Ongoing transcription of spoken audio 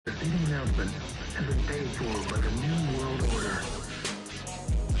The seating announcement has been paid for by the New World Order.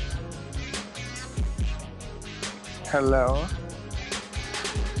 Hello.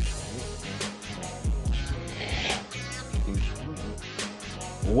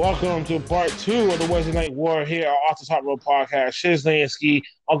 Welcome to part 2 of the Wednesday Night War here on Off the Top Row Podcast. Shiz Lansky,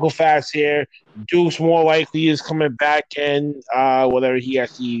 Uncle Fast here. Deuce more likely is coming back, and whether he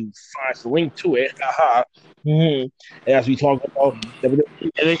actually finds the link to it. As we talk about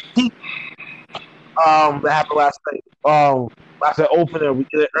WWE NXT that happened last night. Last night opener, we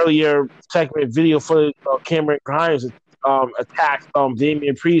did an earlier segment video footage of Cameron Grimes attacked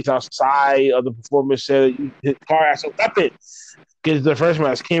Damian Priest outside of the performance. Said his car as a weapon. Gets the first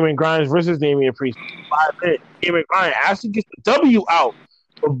match. Cameron Grimes versus Damian Priest. 5 minutes. Cameron Grimes actually gets the W out.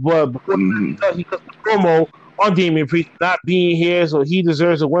 But before he cuts the promo on Damian Priest not being here, so he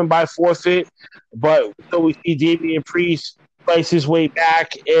deserves a win by forfeit. But so we see Damian Priest fights his way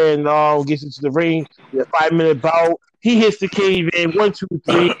back and gets into the ring. The 5-minute bout. He hits the cave in. 1, 2,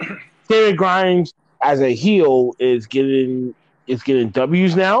 3. Cameron Grimes as a heel is getting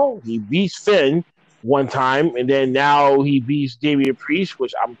W's now. He beats Finn one time, and then now he beats Damian Priest,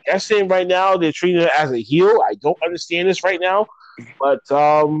 which I'm guessing right now they're treating it as a heel. I don't understand this right now, but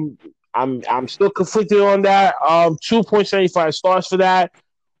I'm still conflicted on that. 2.75 stars for that,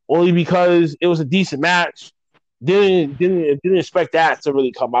 only because it was a decent match. Didn't expect that to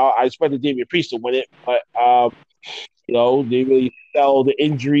really come out. I expected Damian Priest to win it, but they really sell the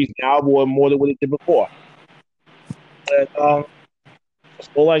injuries now more than what they did before. And that's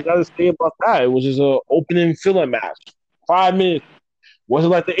all I got to say about that. It was just an opening filler match. 5 minutes.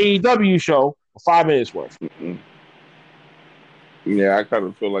 Wasn't like the AEW show. 5 minutes worth. Yeah, I kind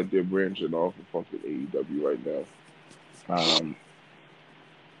of feel like they're branching off of fucking AEW right now.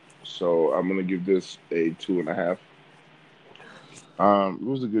 So I'm gonna give this a 2.5. It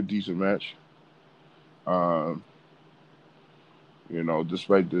was a good, decent match.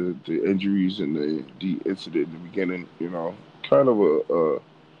 Despite the injuries and the incident in the beginning, kind of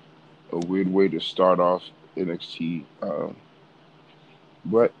a weird way to start off NXT.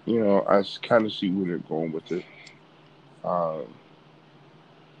 But I kind of see where they're going with it.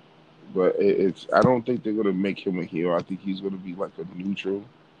 But I don't think they're gonna make him a heel. I think he's gonna be like a neutral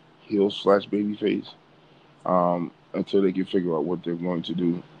heel / babyface until they can figure out what they're going to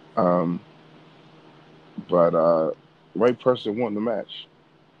do. But right person won the match.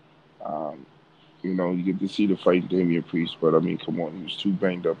 Um, you get to see the fight Damian Priest, but I mean, come on, he was too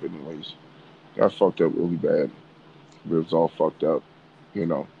banged up anyways. Got fucked up really bad. Ribs all fucked up, you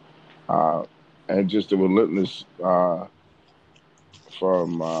know. Uh, and just the relentless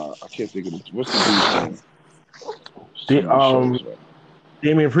from I can't think of what's the dude's name? Too many shows, man.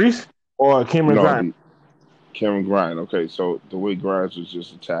 Damian Priest or Cameron No, Grimes? Cameron Grind. Okay, so the way Grimes was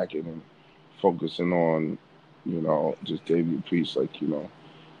just attacking and focusing on, just Damian Priest, like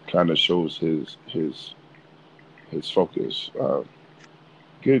kind of shows his focus.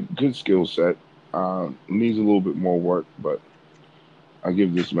 Good skill set. Needs a little bit more work, but I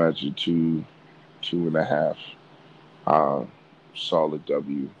give this match a 2.5. Uh, Solid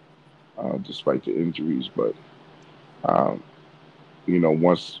W, despite the injuries. But um,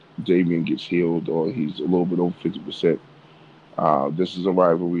 once Damian gets healed or he's a little bit over 50%, this is a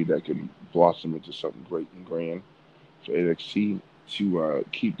rivalry that can blossom into something great and grand for NXT to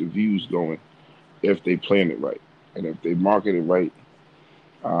keep the views going if they plan it right. And if they market it right,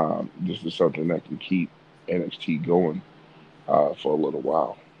 this is something that can keep NXT going for a little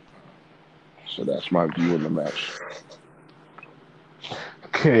while. So that's my view on the match.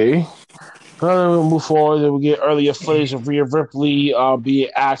 Okay. Then we'll move forward. Then we get earlier footage of Rhea Ripley being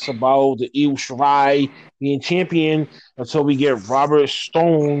asked about the Io Shirai being champion until we get Robert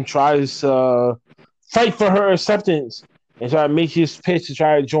Stone tries to fight for her acceptance and try to make his pitch to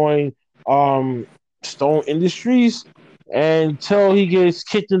try to join Stone Industries until he gets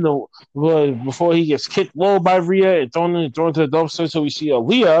kicked in the before he gets kicked low by Rhea and thrown to the dumpster. So we see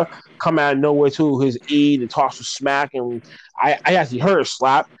Aaliyah come out of nowhere to his aid and toss a smack, and I actually heard a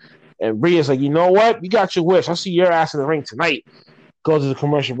slap. And Rhea's like, you know what? You got your wish. I'll see your ass in the ring tonight. Go to the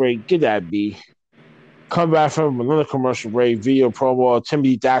commercial break. Get that B. Come back from another commercial break. Video promo of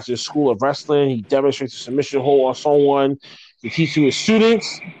Timothy Thatcher's School of Wrestling. He demonstrates a submission hold on someone to teach to his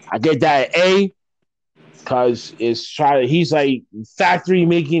students. I get that A because he's like factory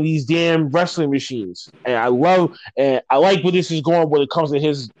making these damn wrestling machines. And I like where this is going when it comes to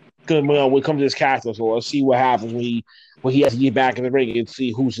his character. So let's see what happens when he has to get back in the ring and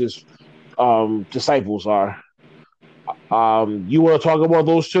see who's his disciples are. You want to talk about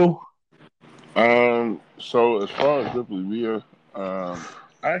those two? So as far as Ripley Rhea,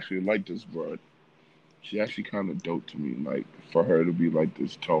 I actually like this broad. She actually kind of dope to me. Like for her to be like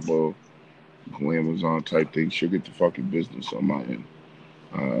this Turbo Glamazon type thing, she'll get the fucking business on my end.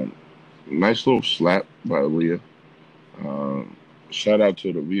 Um, Nice little slap by Leah. Um, Shout out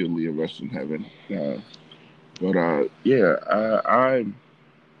to the real Leah rest in heaven. But yeah,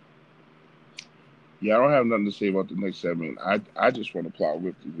 I don't have nothing to say about the next segment. I just want to plow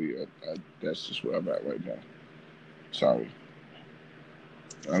Ripley Leah. That's just where I'm at right now. Sorry,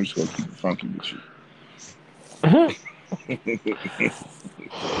 I'm just gonna keep it funky with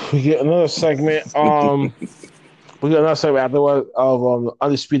We get another segment. We got another segment afterward of the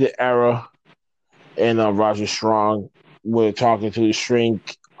Undisputed Era and Roger Strong. We're talking to the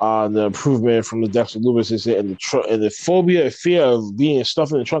shrink on the improvement from the Dexter Loomis incident and the phobia and fear of being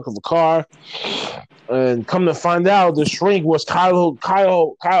stuffed in the trunk of a car. And come to find out, the shrink was Kyle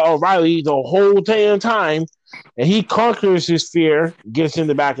O'Reilly the whole damn time. And he conquers his fear, gets in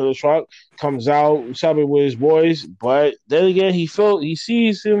the back of the truck, comes out, celebrating with his boys. But then again, he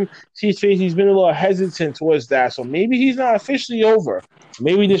sees his face. He's been a little hesitant towards that. So maybe he's not officially over.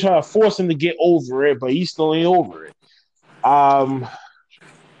 Maybe they're trying to force him to get over it, but he still ain't over it.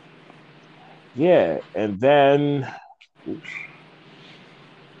 Yeah, and then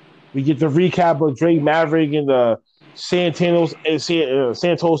we get the recap of Drake Maverick and the Santos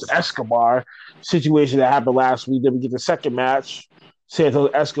Escobar situation that happened last week. Then we get the second match,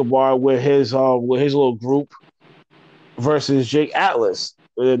 Santos Escobar with his little group versus Jake Atlas.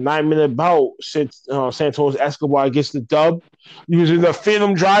 With a 9-minute bout, Santos Escobar gets the dub using the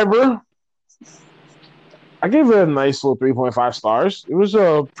Phantom Driver. I gave it a nice little 3.5 stars. It was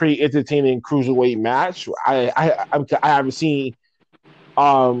a pretty entertaining cruiserweight match. I haven't seen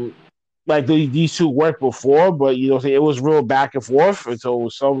like these two worked before, but it was real back and forth until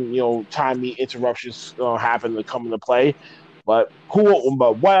some timely interruptions happened to come into play. But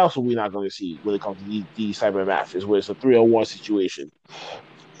what else are we not going to see when it comes to these type of matches where it's a 3-on-1 situation?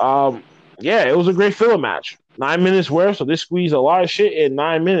 Yeah, it was a great filler match. 9 minutes worth, so they squeezed a lot of shit in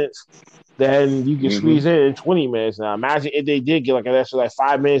 9 minutes. Then you can you. squeeze in 20 minutes. Now imagine if they did get like an extra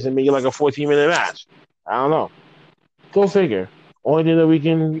 5 minutes and make it like a 14-minute match. I don't know. Go figure. Only thing that we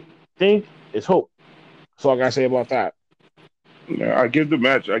can think is hope. That's all I gotta say about that. Yeah, I give the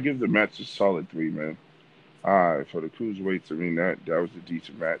match a solid 3, man. For the cruiserweights, I mean that was a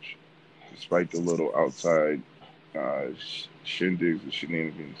decent match, despite the little outside shindigs and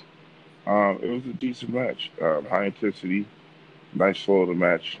shenanigans. It was a decent match. High intensity, nice flow of the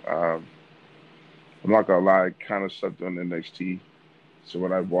match. I'm not gonna lie, kind of sucked on NXT. So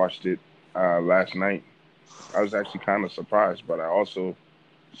when I watched it last night, I was actually kind of surprised, but I also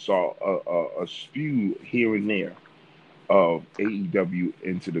saw a spew here and there of AEW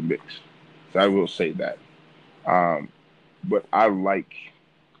into the mix. So I will say that. Um, but I like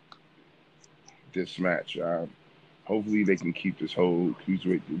this match. Hopefully, they can keep this whole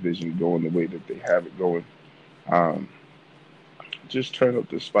cruiserweight division going the way that they have it going. Um, just turn up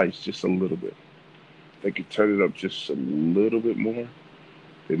the spice just a little bit. They could turn it up just a little bit more,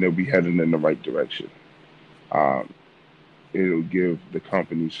 then they'll be heading in the right direction. Um, it'll give the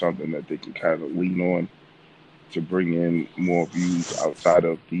company something that they can kind of lean on to bring in more views outside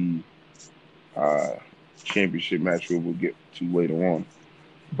of the uh, championship match we will get to later on.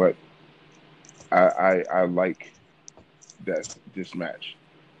 But I like that this match.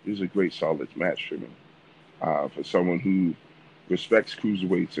 It was a great solid match for me. For someone who respects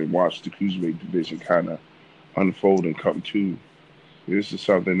cruiserweights and watched the cruiserweight division kind of unfold and come to, this is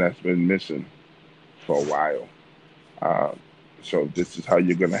something that's been missing for a while. Um, so if this is how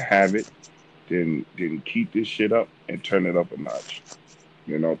you're gonna have it, then keep this shit up and turn it up a notch.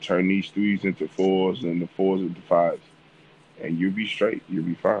 Turn these threes into fours and the fours into fives, and you'll be straight. You'll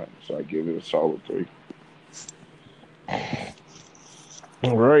be fine. So I give it a solid 3.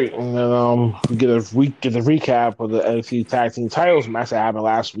 All right, and then we get a recap of the NXT Tag Team Titles match that happened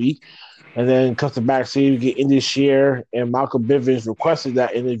last week, and then cut to backstage. We get in this year, and Malcolm Bivens requested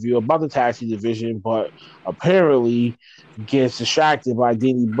that interview about the tag team division, but apparently gets distracted by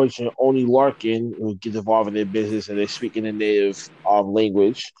Danny Butch and Oni Larkin, who get involved in their business, and they speak in the native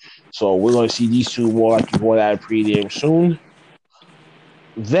language. So we're going to see these two more like before that pretty damn soon.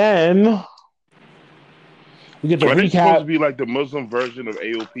 Then we get the Are they supposed recap, to be like the Muslim version of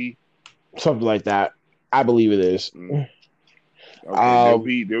AOP? something like that. I believe it is. Mm. Okay, they'll Um,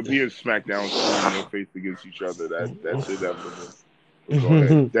 be they'll be in SmackDown soon. They'll face against each other. That's inevitable. But go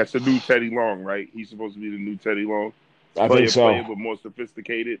ahead. That's the new Teddy Long, right? He's supposed to be the new Teddy Long. I think Player, so. but more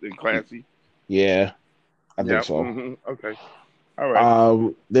sophisticated and classy. Yeah, I Yeah. think so. Okay. All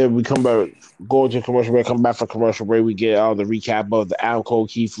right. Then we come back, go into commercial break, come back for commercial break. We get the recap of the Adam Cole,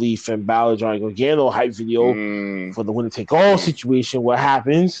 Keith Lee, Finn Balor, Johnny Gargano hype video Mm, for the winner take all mm, situation. What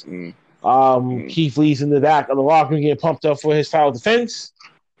happens? mm, mm, Keith Lee's in the back of the locker room getting pumped up for his title defense.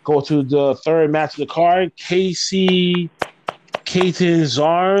 Go to the third match of the card.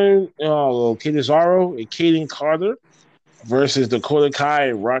 Catanzaro, and Caden Carter versus Dakota Kai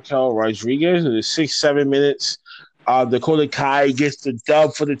and Raquel Rodriguez. It is 6-7 minutes. Dakota Kai gets the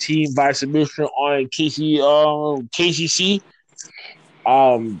dub for the team by submission on KCC.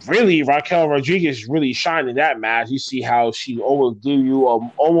 Really, Raquel Rodriguez really shined in that match. You see how she always give you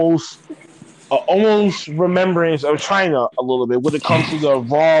almost remembrance of China a little bit when it comes to the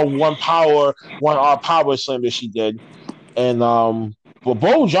Raw one R power slam that she did. And but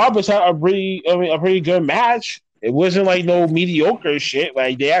both jobbers had a pretty good match. It wasn't like no mediocre shit.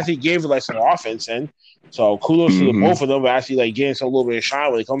 Like they actually gave it like some offense in. So kudos to the mm-hmm. both of them for actually like getting some little bit of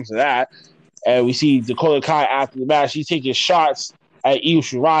shine when it comes to that. And we see Dakota Kai after the match, she's taking shots at Io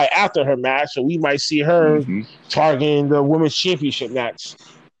Shirai after her match. So we might see her targeting the women's championship next.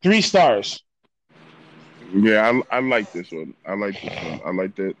 3 stars. Yeah, I like this one. I like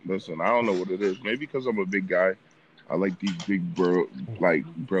that. Listen, I don't know what it is. Maybe because I'm a big guy. I like these big burly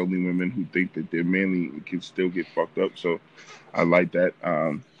women who think that they're manly and can still get fucked up. So I like that.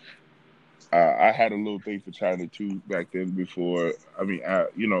 I had a little thing for China too back then before.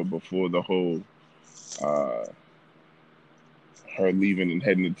 Before the whole her leaving and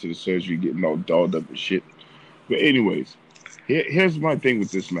heading into the surgery, getting all dolled up and shit. But anyways, here's my thing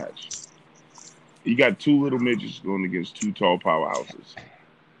with this match. You got 2 little midgets going against 2 tall powerhouses.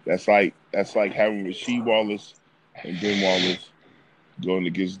 That's like having Rasheed Wallace and Ben Wallace going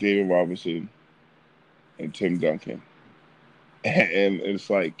against David Robinson and Tim Duncan. And it's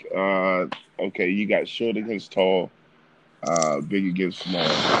like, okay, you got short against tall, big against small.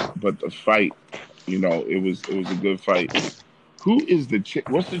 But the fight, it was a good fight. Who is the chick?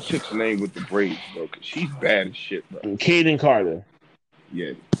 What's the chick's name with the braids, bro? Because she's bad as shit, bro. Caden Carter.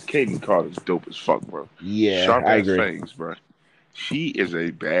 Yeah, Caden Carter's dope as fuck, bro. Yeah, sharp I ass agree. fangs, bro. She is a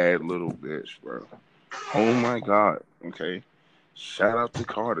bad little bitch, bro. Oh my god. Okay. Shout out to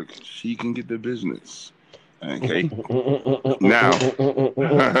Carter. She can get the business. Okay. Now,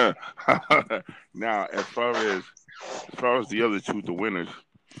 as far as the other 2, the winners,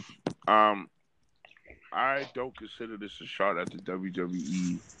 I don't consider this a shot at the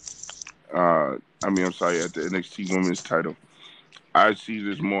WWE. At the NXT Women's title. I see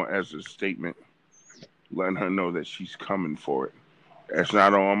this more as a statement, letting her know that she's coming for it. That's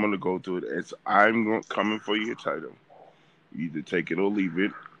not all I'm going to go through it. It's coming for your title. You either take it or leave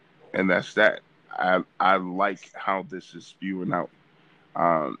it, and that's that. I like how this is spewing out.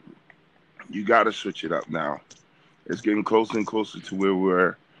 You got to switch it up now. It's getting closer and closer to where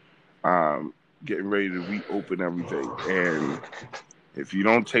we're getting ready to reopen everything. And if you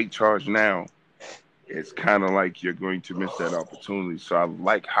don't take charge now, it's kind of like you're going to miss that opportunity. So I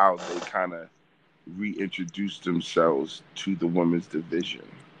like how they kind of reintroduce themselves to the women's division,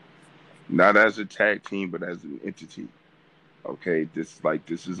 not as a tag team, but as an entity. Okay, this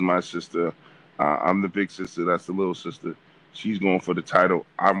is my sister. I'm the big sister. That's the little sister. She's going for the title.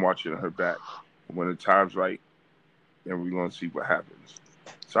 I'm watching her back. When the time's right, then we're gonna see what happens.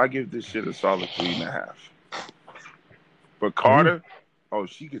 So I give this shit a solid 3.5. But Carter,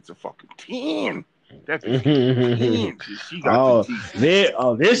 she gets a fucking 10. That bitch gets 10. She got the teeth.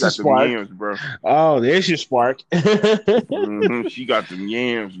 There's a spark. Yams, bro. Oh, there's your spark. She got them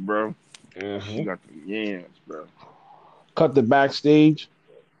yams, bro. She got them yams, bro. Cut the backstage.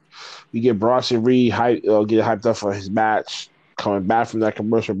 We get Bronson Reed get hyped up for his match. Coming back from that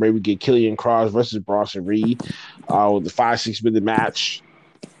commercial break, we get Killian Cross versus Bronson Reed with the 5-6 minute match.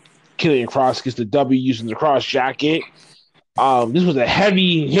 Killian Cross gets the W using the cross jacket. This was a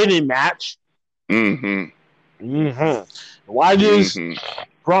heavy hitting match. Why does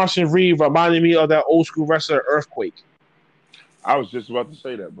Bronson Reed reminded me of that old school wrestler Earthquake? I was just about to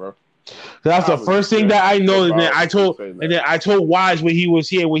say that, bro. That's the first thing that I know. And then I told Wise when he was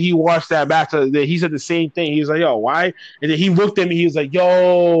here, when he watched that match, he said the same thing. He was like, "Yo, why?" And then he looked at me. He was like,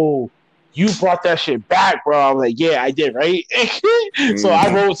 "Yo, you brought that shit back, bro." I'm like, "Yeah, I did, right?" So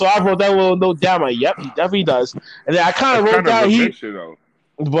I wrote that little note down. Like, "Yep, he definitely does." And then I kind of wrote down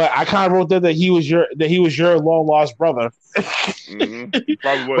but I kind of wrote that he was your long lost brother. He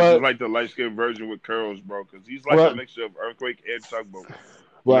probably was like the light skinned version with curls, bro, because he's like a mixture of Earthquake and Tugboat.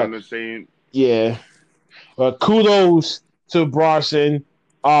 You know what I'm saying? Yeah. But kudos to Bronson.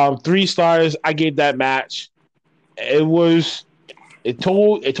 3 stars. I gave that match. It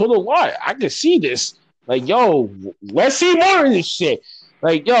told a lot. I could see this Like, yo, let's see more of this shit.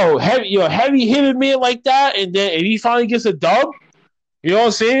 Like, heavy hitting man like that, and then if he finally gets a dub, you know what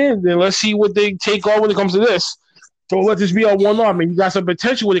I'm saying? Then let's see what they take on when it comes to this. Don't let this be a one off, man. You got some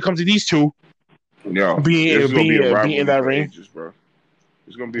potential when it comes to these two Yo, this is being gonna be a being in rivalry that for ring. ages, bro.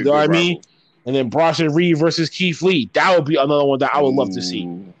 It's gonna be You a know what good I mean? rival. And then Bronson Reed versus Keith Lee. That would be another one that I would love to see.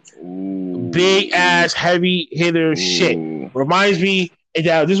 Big ass heavy hitter shit. Ooh. Reminds me,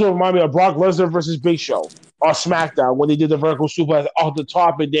 and this will remind me of Brock Lesnar versus Big Show on SmackDown when they did the vertical suplex off the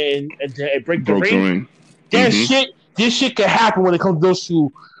top and break the Broke the ring. ring. That shit, this shit could happen when it comes to those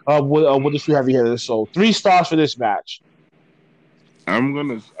two with the two heavy hitters. So 3 stars for this match. I'm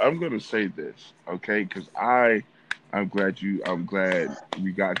gonna say this, okay? Because I'm glad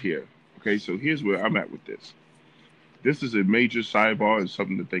we got here. Okay, so here's where I'm at with this. This is a major sidebar and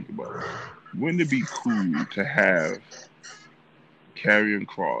something to think about. Wouldn't it be cool to have Karrion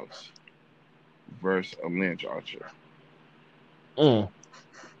Cross versus a Lance Archer?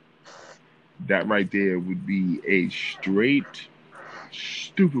 That right there would be a straight,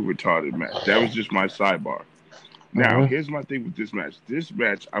 stupid, retarded match. That was just my sidebar. Now, here's my thing with this match. This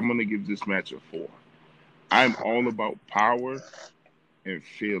match, I'm going to give this match a 4. I'm all about power and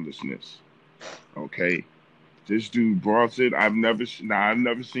fearlessness. Okay? This dude, Bronson, I've never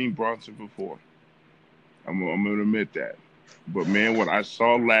seen Bronson before. I'm going to admit that. But, man, what I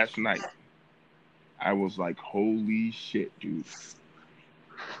saw last night, I was like, holy shit, dude.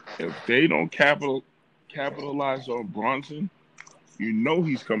 If they don't capitalize on Bronson, you know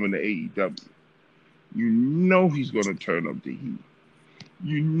he's coming to AEW. You know he's going to turn up the heat.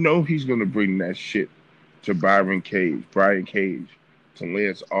 You know he's going to bring that shit to Brian Cage, to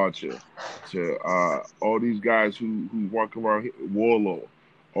Lance Archer, to all these guys who walk around here, Warlord,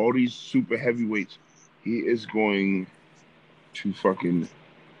 all these super heavyweights. He is going to fucking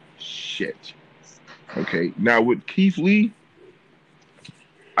shit. Okay, now with Keith Lee,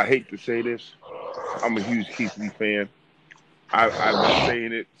 I hate to say this, I'm a huge Keith Lee fan. I've been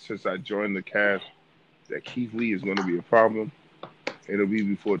saying it since I joined the cast that Keith Lee is going to be a problem. It'll be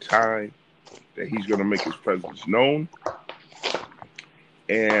before time that he's going to make his presence known.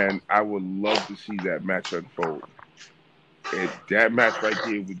 And I would love to see that match unfold. And that match right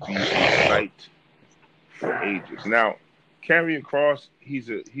there would be a sight for ages. Now, Karrion Cross, he's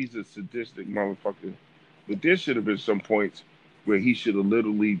a sadistic motherfucker. But there should have been some points where he should have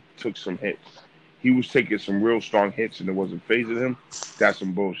literally took some hits. He was taking some real strong hits and it wasn't phasing him. That's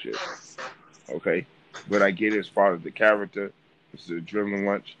some bullshit. Okay? But I get it as far as the character. It's an adrenaline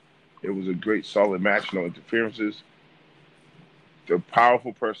lunch. It was a great, solid match, no interferences. The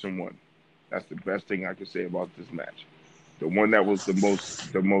powerful person won. That's the best thing I can say about this match. The one that was the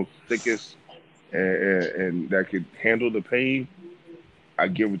most thickest and that could handle the pain, I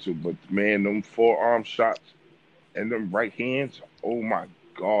give it to him. But man, them forearm shots and them right hands, oh my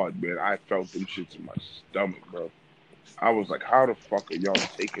God, man, I felt them shits in my stomach, bro. I was like, how the fuck are y'all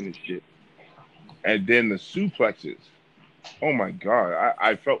taking this shit? And then the suplexes. Oh my God,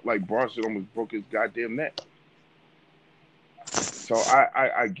 I felt like Bronson almost broke his goddamn neck. So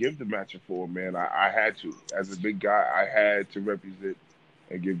I give the match a 4, man. I had to. As a big guy, I had to represent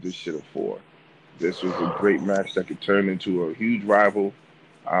and give this shit a 4. This was a great match that could turn into a huge rival.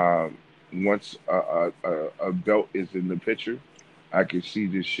 Once a belt is in the picture, I could see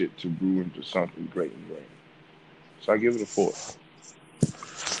this shit to brew into something great and grand. So I give it a 4.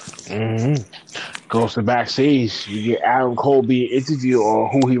 Goes to backstage. You get Adam Cole being interviewed on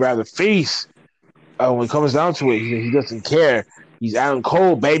who he rather face. When it comes down to it, he doesn't care. He's Adam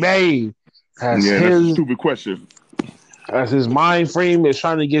Cole, baby. That's a stupid question. As his mind frame is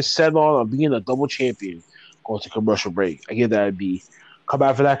trying to get set on being a double champion. Go to commercial break. I get that a B. Come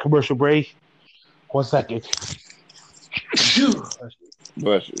back for that commercial break. 1 second.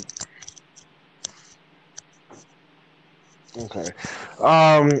 Bless you. Okay.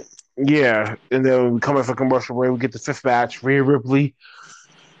 Yeah. And then we come back for commercial break. We get the 5th match. Rhea Ripley.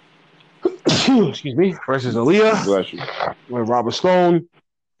 Excuse me. Versus Aaliyah. Bless you. With Robert Stone.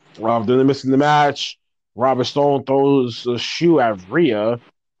 They're missing the match. Robert Stone throws a shoe at Rhea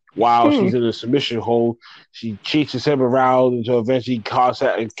while she's in a submission hold. She chases him around until eventually Cal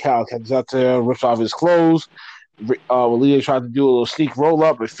catches up to him, rips off his clothes. Aaliyah tried to do a little sneak roll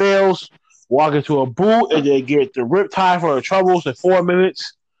up, it fails. Walk into a boot and then get the rip tie for her troubles in 4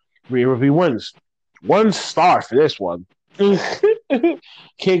 minutes. Rhea Ripley wins. 1 star for this one.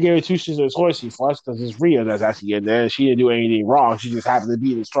 Can't guarantee she's a toy fuss because it's Rhea that's actually in there. She didn't do anything wrong. She just happened to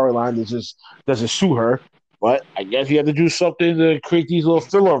be in the storyline that just doesn't suit her. But I guess you have to do something to create these little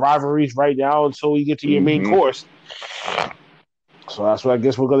filler rivalries right now until you get to your main course. So that's what I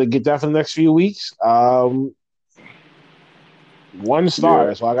guess we're going to get that for the next few weeks. 1 star. Yeah,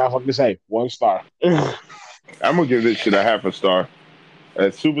 That's all I got to fucking say. 1 star. I'm gonna give this shit a half a star. A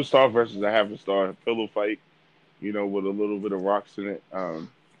superstar versus a half a star pillow fight, with a little bit of rocks in it.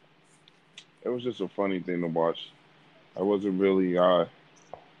 It was just a funny thing to watch. I wasn't really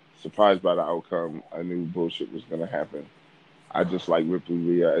surprised by the outcome. I knew bullshit was gonna happen. I just like Ripley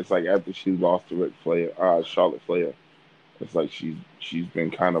Rhea. It's like after she lost to Charlotte Flair. It's like she's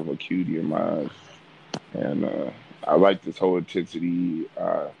been kind of a cutie in my eyes, and I like this whole intensity,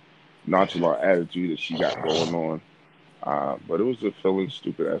 nonchalant attitude that she got going on. But it was a feeling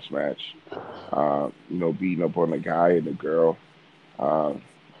stupid ass match. Beating up on a guy and a girl. Uh,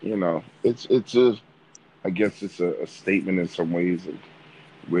 it's a I guess it's a statement in some ways of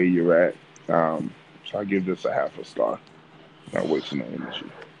where you're at. So I give this a half a star. Not wasting the energy.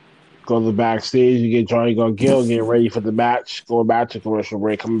 Go to the backstage. You get Johnny Gargano getting ready for the match. Going back to commercial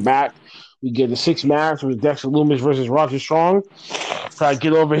break. Coming back, we get the 6 match with Dexter Loomis versus Roger Strong. Try to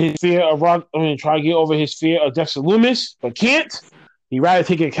get over his fear of Dexter Loomis, but can't. He rather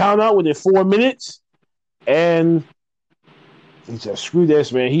take a count out within 4 minutes, and he said, "Screw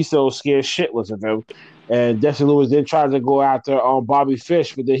this, man." He's still scared shitless of him. And Dexter Lewis then tried to go after Bobby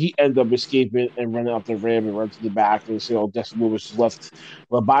Fish, but then he ended up escaping and running up the rim and run to the back. And so Dexter Lewis is left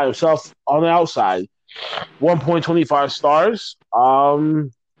by himself on the outside. 1.25 stars.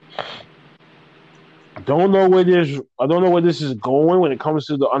 I don't know where this is going when it comes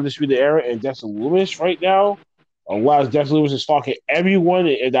to the Undisputed Era and Dexter Lewis right now. While Dexter Lewis is stalking everyone,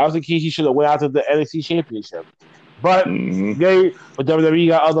 if that was the case, he should have went after the NXT Championship. But WWE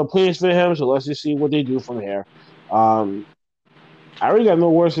got other plans for him, so let's just see what they do from here. I really got no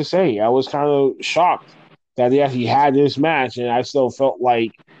words to say. I was kind of shocked that they actually had this match, and I still felt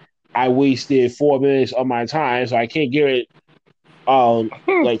like I wasted 4 minutes of my time, so I can't give it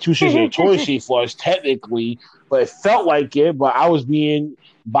like 2 shits in a toilet seat for us technically, but it felt like it. But I was being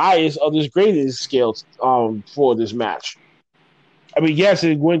biased of this grading scale for this match. I mean, yes,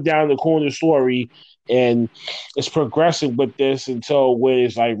 it went down the corner story, and it's progressing with this until when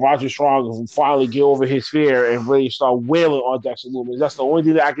it's like Roger Strong finally get over his fear and really start wailing on Dexter Loomis. That's the only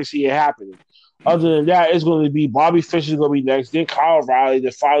thing that I can see it happening. Other than that, it's going to be Bobby Fish is going to be next, then Kyle O'Reilly,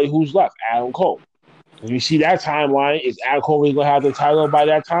 then finally who's left? Adam Cole. If you see that timeline, is Adam Cole really going to have the title by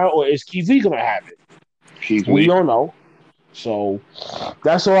that time, or is Keith Lee going to have it? We don't know. So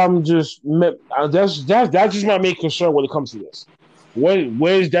that's all. That's just my main concern when it comes to this.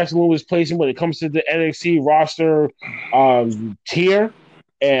 Where's Dexter Lewis placing when it comes to the NXT roster tier,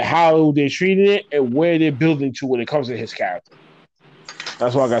 and how they're treating it, and where they're building to when it comes to his character?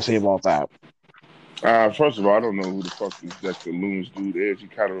 That's all I gotta say about that. First of all, I don't know who the fuck this Dexter Loomis dude is. He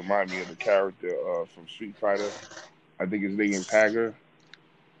kind of remind me of the character from Street Fighter. I think his name is Pagger.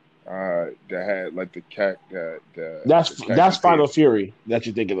 That had like the cat. That's Final Fury that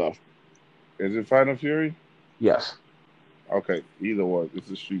you're thinking of. Is it Final Fury? Yes. Okay, either one. It's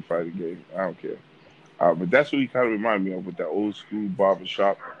a Street Fighter game. I don't care. But that's what he kind of reminded me of with that old school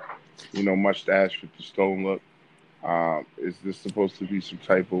barbershop, mustache with the stone look. Is this supposed to be some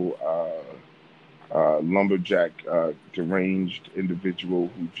type of lumberjack, deranged individual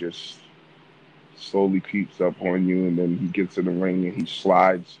who just slowly creeps up on you, and then he gets in the ring and he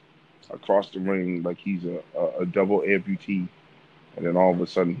slides across the ring like he's a double amputee, and then all of a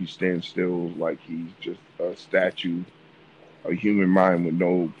sudden he stands still like he's just a statue, a human mind with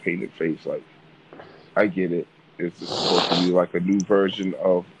no painted face. Like, I get it. It's supposed to be like a new version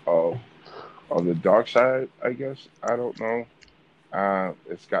of the dark side, I guess. I don't know.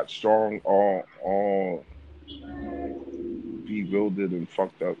 It's got Strong all bewildered and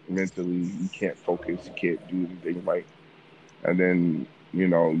fucked up mentally. He can't focus. He can't do anything right. And then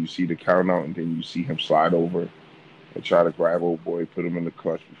you see the count out, and then you see him slide over and try to grab old boy, put him in the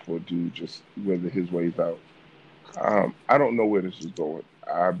clutch before dude just wither his ways out. I don't know where this is going.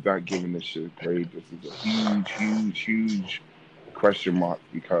 I'm not giving this shit a grade. This is a huge, huge, huge question mark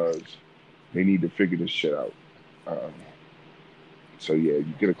because they need to figure this shit out. So yeah,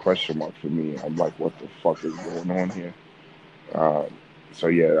 you get a question mark for me. I'm like, what the fuck is going on here? So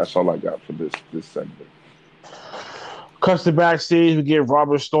yeah, that's all I got for this segment. Custom backstage, we get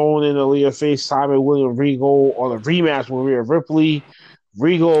Robert Stone and Aaliyah face Simon William Regal on a rematch with Rhea Ripley.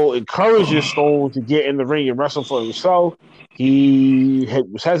 Regal encourages Stone to get in the ring and wrestle for himself. He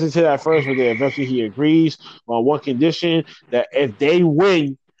was hesitant at first, but then eventually he agrees on one condition, that if they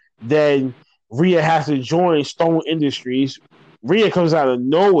win, then Rhea has to join Stone Industries. Rhea comes out of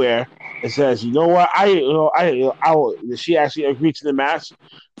nowhere It says, you know what? She actually agreed to the match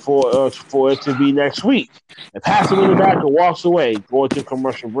for it to be next week. And passes him in the back and walks away, going to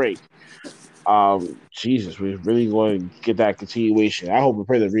commercial break. Jesus, we're really going to get that continuation. I hope and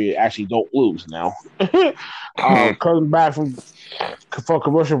pray that we actually don't lose now. Coming back from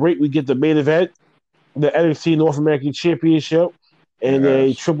commercial break, we get the main event, the NXT North American Championship, and a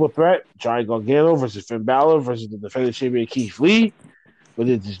Yes. triple threat: Johnny Gargano versus Finn Balor versus the defending champion Keith Lee. But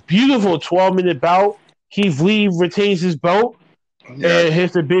it's this beautiful 12-minute bout. Keith Lee retains his belt and Yes.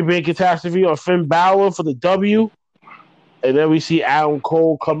 hits the big bang catastrophe on Finn Balor for the W. And then we see Adam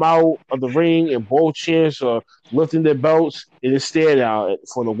Cole come out of the ring, and both champs are lifting their belts in a stand out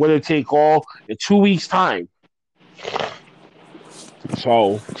for the winner take all in 2 weeks' time.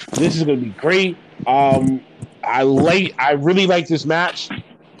 So this is going to be great. I really like this match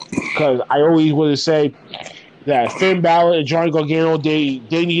because I always want to say that Finn Balor and Johnny Gargano they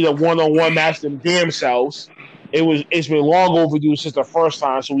need a one-on-one match them damn selves. It's been long overdue since the first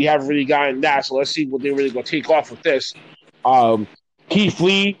time, so we haven't really gotten that. So let's see what they're really gonna take off with this. Um, Keith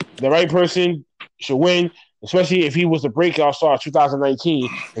Lee, the right person, should win, especially if he was the breakout star of 2019,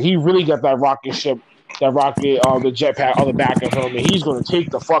 and he really got that rocket ship, the jetpack on the back of him, and he's gonna take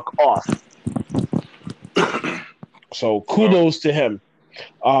the fuck off. So Well, kudos to him.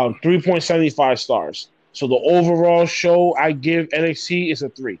 3.75 stars. So the overall show I give NXT is a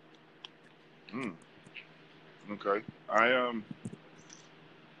 3. mm, okay. I'm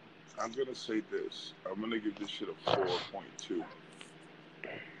gonna say this. I'm gonna give this shit a 4.2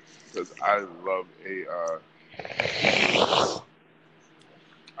 because I love a.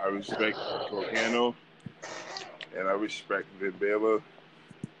 I respect Gargano and I respect Vin Balor,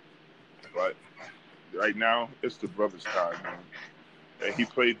 but right now it's the brother's time, man. And he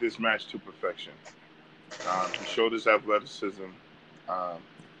played this match to perfection. He showed his athleticism. Um,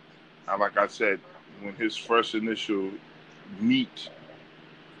 and like I said, when his first initial meet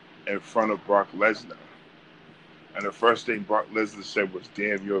in front of Brock Lesnar, and the first thing Brock Lesnar said was,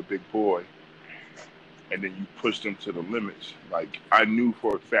 "Damn, you're a big boy," and then you pushed him to the limits. Like I knew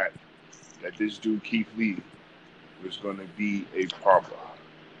for a fact that this dude Keith Lee was going to be a problem,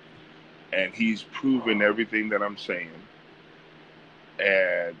 and he's proven everything that I'm saying.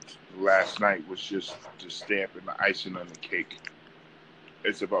 And last night was just the stamp and the icing on the cake.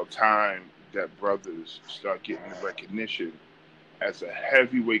 It's about time that brothers start getting the recognition as a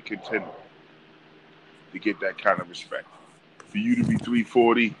heavyweight contender to get that kind of respect. For you to be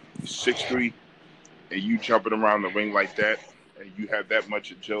 340, 6'3", and you jumping around the ring like that, and you have that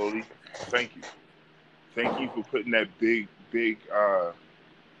much agility, thank you. Thank you for putting that big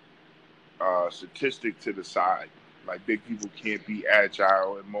statistic to the side. Like big people can't be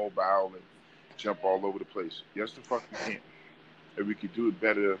agile and mobile and jump all over the place. Yes, the fuck we can. And we could do it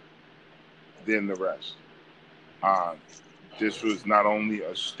better than the rest. Um, this was not only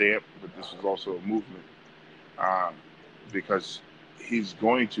a stamp, but this was also a movement um, because he's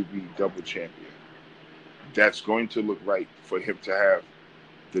going to be double champion. That's going to look right for him to have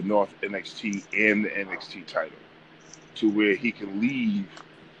the North NXT and the NXT title to where he can leave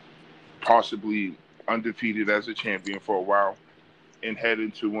possibly undefeated as a champion for a while and head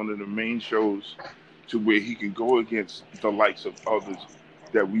into one of the main shows to where he can go against the likes of others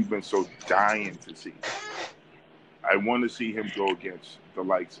that we've been so dying to see. I want to see him go against the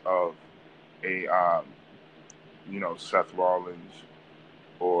likes of a Seth Rollins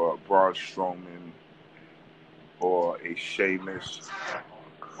or Braun Strowman or a Sheamus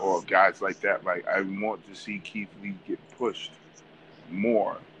or guys like that. Like I want to see Keith Lee get pushed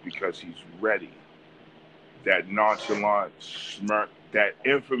more because he's ready. That nonchalant smirk, that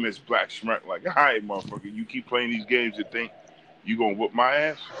infamous black smirk, like, all right, motherfucker, you keep playing these games and think you gonna whoop my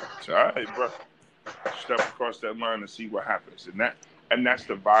ass? So, all right, bro, step across that line and see what happens. And that's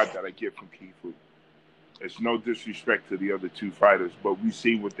the vibe that I get from Keith Lee. It's no disrespect to the other two fighters, but we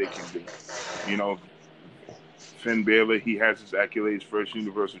see what they can do. You know, Finn Balor, he has his accolades: first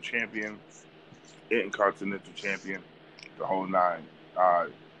Universal Champion, Intercontinental Champion, the whole nine.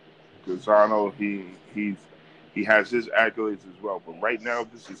 Gazano, he has his accolades as well. But right now,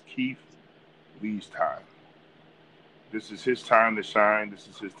 this is Keith Lee's time. This is his time to shine. This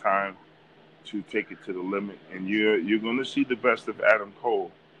is his time to take it to the limit. And you're going to see the best of Adam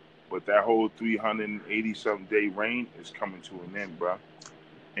Cole. But that whole 380 something day reign is coming to an end, bro.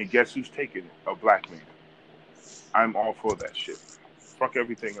 And guess who's taking it? A black man. I'm all for that shit. Fuck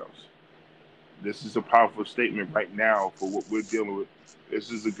everything else. This is a powerful statement right now for what we're dealing with.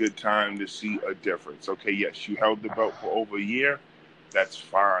 This is a good time to see a difference. Okay, yes, you held the belt for over a year. That's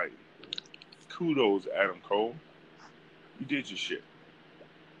fine. Kudos, Adam Cole. You did your shit.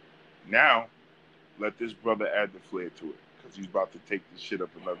 Now, let this brother add the flair to it because he's about to take this shit up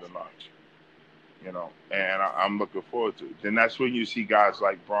another notch. And I'm looking forward to it. Then that's when you see guys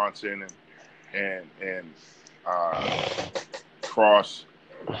like Bronson and uh, Cross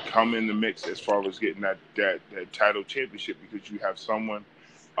come in the mix as far as getting that title championship because you have someone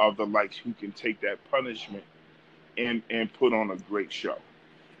of the likes who can take that punishment and put on a great show.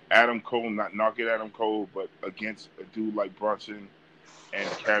 Adam Cole, not knocking Adam Cole, but against a dude like Bronson and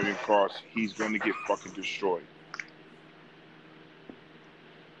Karrion Cross, he's going to get fucking destroyed.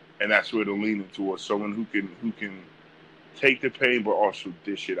 And that's where they're leaning towards someone who can take the pain but also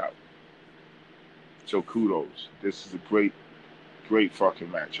dish it out. So kudos. This is a great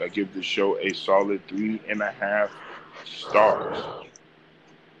fucking match. I give this show a solid 3.5 stars.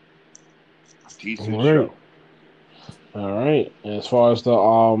 Decent show. All right. As far as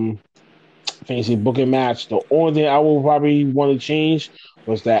the fantasy booking match, the only thing I will probably want to change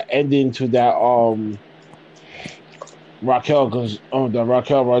was that ending to that the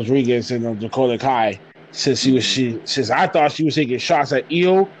Raquel Rodriguez and Dakota Kai. Since I thought she was taking shots at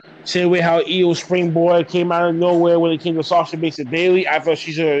Io, same way how Io springboard came out of nowhere when it came to Sasha Banks and Bayley. I thought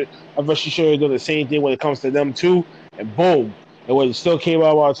she should have done the same thing when it comes to them too, and boom, and when it still came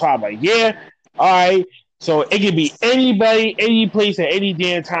out on top. Like, yeah, all right. So it can be anybody, any place, at any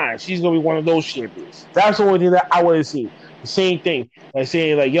damn time. She's gonna be one of those champions. That's the only thing that I want to see. The same thing, like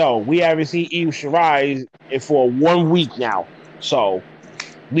saying, like, yo, we haven't seen Io Shirai for 1 week now, so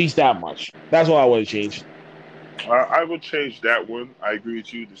at least that much. That's what I would have changed. I would change that one. I agree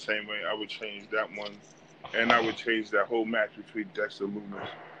with you the same way. I would change that one, and I would change that whole match between Dexter Lumis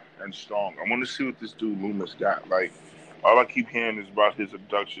and Strong. I want to see what this dude Lumis got. Like, all I keep hearing is about his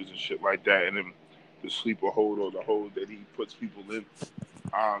abductions and shit like that, and then the sleeper hold or the hold that he puts people in.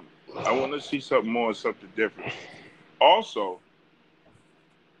 I want to see something more, something different. Also,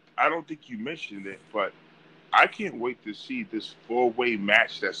 I don't think you mentioned it, but I can't wait to see this 4-way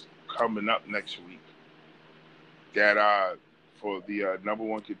match that's coming up next week. That for the number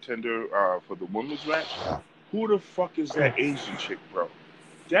one contender for the women's match. Who the fuck is that Asian chick, bro?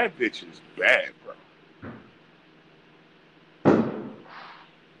 That bitch is bad, bro.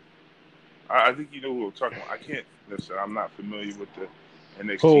 I think you know who I'm talking about. I can't listen. I'm not familiar with the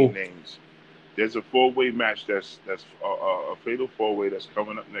NXT names. There's a 4-way match that's a fatal 4-way that's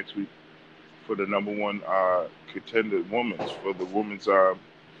coming up next week for the number one contender for the women's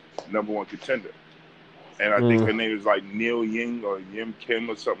number one contender. And I think her name is like Neil Ying or Yim Kim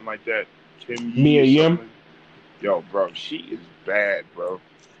or something like that. Kim Yi or something. Yo, bro, she is bad, bro.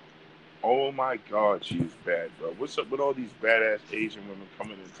 Oh my God, she is bad, bro. What's up with all these badass Asian women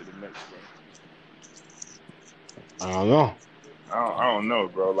coming into the mix, bro? I don't know. I don't know,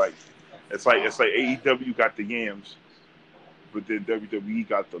 bro. Like it's like AEW got the yams, but then WWE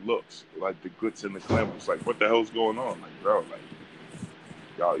got the looks, like the glitz and the glamour. It's like, what the hell's going on, like, bro?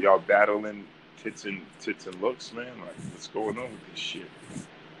 Like y'all battling tits and looks, man. Like, what's going on with this shit?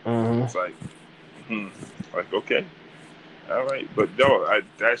 It's like, like, okay, all right, but no,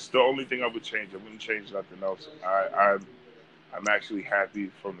 that's the only thing I would change. I wouldn't change nothing else. I'm actually happy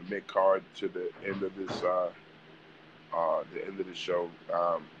from the mid card to the end of this the end of the show.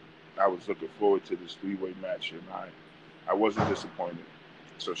 I was looking forward to this 3-way match, and I wasn't disappointed.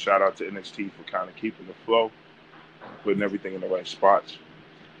 So shout out to NXT for kind of keeping the flow, putting everything in the right spots.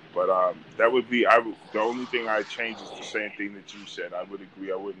 But that would be the only thing I change is the same thing that you said. I would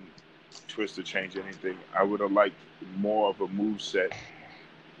agree. I wouldn't twist or change anything. I would have liked more of a move set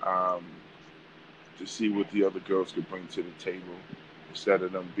to see what the other girls could bring to the table instead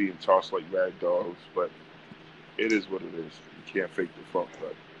of them being tossed like rag dolls. But it is what it is. You can't fake the funk,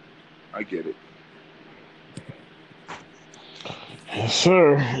 but I get it. Yes,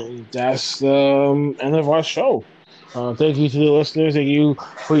 sir. That's the end of our show. Thank you to the listeners. Thank you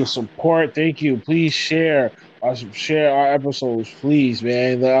for your support. Thank you. Please share our episodes, please,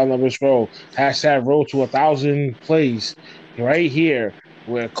 man. The numbers roll. Hashtag roll to 1,000 plays right here.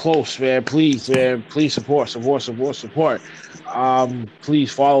 We're close, man. Please, man. Please support.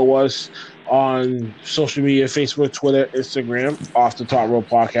 Please follow us on social media: Facebook, Twitter, Instagram. Off the Top Rope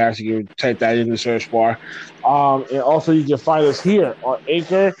Podcast. You can type that in the search bar. And also, you can find us here on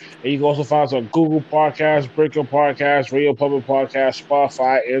Anchor, and you can also find us on Google Podcasts, Breaker Podcasts, Radio Public Podcasts,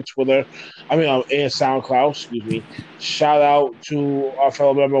 Spotify, and Twitter. And SoundCloud. Excuse me. Shout out to our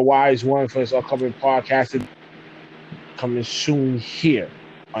fellow member Wise One for his upcoming podcast coming soon here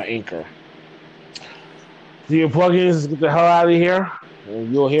on Anchor. Do your plugins, get the hell out of here,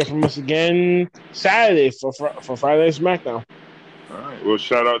 and you'll hear from us again Saturday for Friday SmackDown. All right. Well,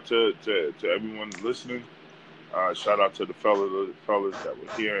 shout out to everyone listening. Shout out to the fellas that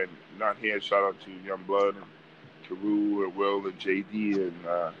were here, and not here, shout out to Youngblood and Carew and Will and JD and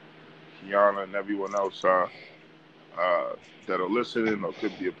Kiana and everyone else uh, that are listening or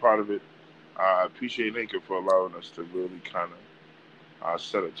could be a part of it. I appreciate Anchor for allowing us to really kind of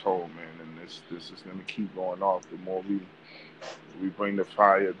set a tone, man. And this is going to keep going off. The more we bring the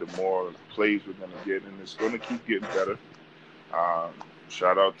fire, the more plays we're going to get, and it's going to keep getting better. Um,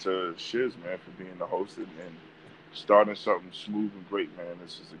 Shout out to Shiz, man, for being the host and starting something smooth and great, man.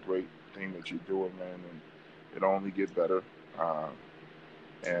 This is a great thing that you're doing, man, and it'll only get better. Uh,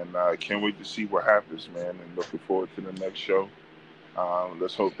 and I can't wait to see what happens, man, and looking forward to the next show.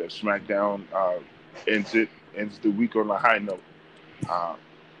 Let's hope that SmackDown ends the week on a high note. Uh,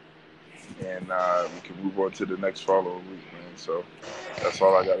 and we can move on to the next following week, man. So that's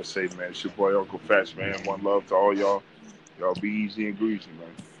all I gotta say, man. It's your boy Uncle Fats, man. One love to all y'all. Y'all be easy and greasy, man.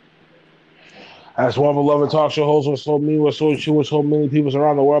 As one beloved talk show host was so me, was so true, with so many people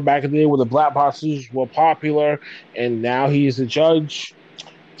around the world back in the day where the black boxes were popular, and now he's the judge.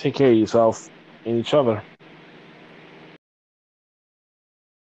 Take care of yourself and each other.